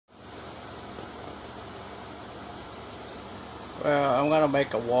Well, I'm gonna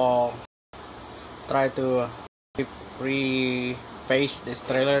make a wall. Try to reface this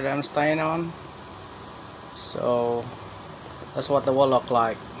trailer that I'm staying on. So that's what the wall look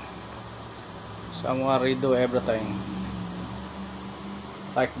like. So I'm gonna redo everything.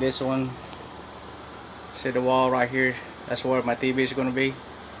 Like this one. See the wall right here? That's where my TV is gonna be.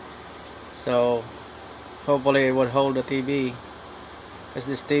 So hopefully it would hold the TV. Because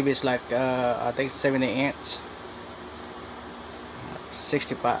this TV is like I think 70 inch.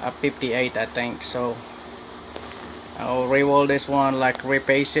 58 I think. So I'll re-wall this one, like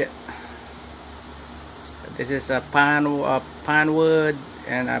repaste it. This is a pine wood,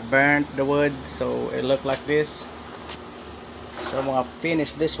 and I burned the wood so it looked like this. So I'm gonna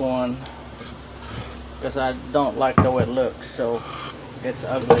finish this one because I don't like the way it looks, so it's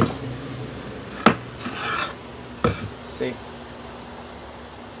ugly. See,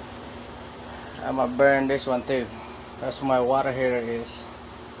 I'm gonna burn this one too. That's my water heater is,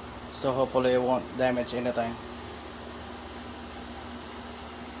 so hopefully it won't damage anything.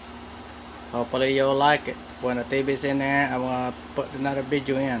 Hopefully you'll like it. When the TV's in there, I'm gonna put another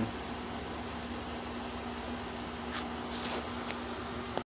video in.